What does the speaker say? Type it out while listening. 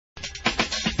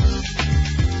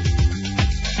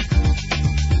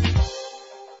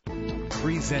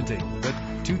Presenting the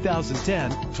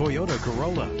 2010 Toyota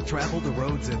Corolla. Travel the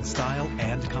roads in style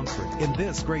and comfort in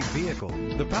this great vehicle.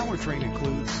 The powertrain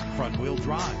includes front-wheel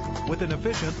drive with an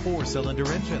efficient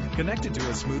 4-cylinder engine connected to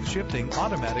a smooth shifting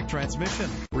automatic transmission.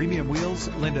 Premium wheels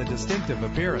lend a distinctive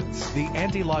appearance. The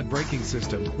anti-lock braking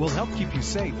system will help keep you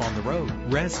safe on the road.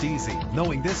 Rest easy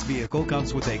knowing this vehicle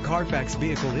comes with a Carfax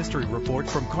Vehicle History Report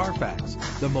from Carfax,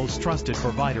 the most trusted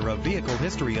provider of vehicle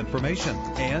history information.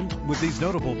 And with these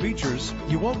notable features,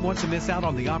 you won't want to miss out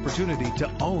on the opportunity to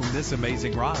own this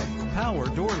amazing ride. Power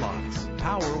door locks,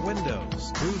 power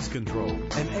windows, cruise control,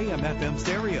 an AM/FM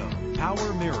stereo,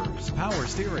 power mirrors, power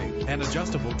steering, and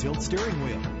adjustable tilt steering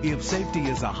wheel. If safety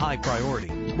is a high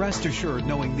priority, rest assured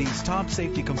knowing these top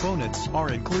safety components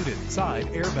are included: side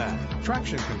airbag,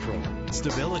 traction control,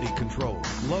 stability control,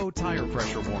 low tire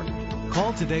pressure warning.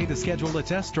 Call today to schedule a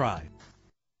test drive.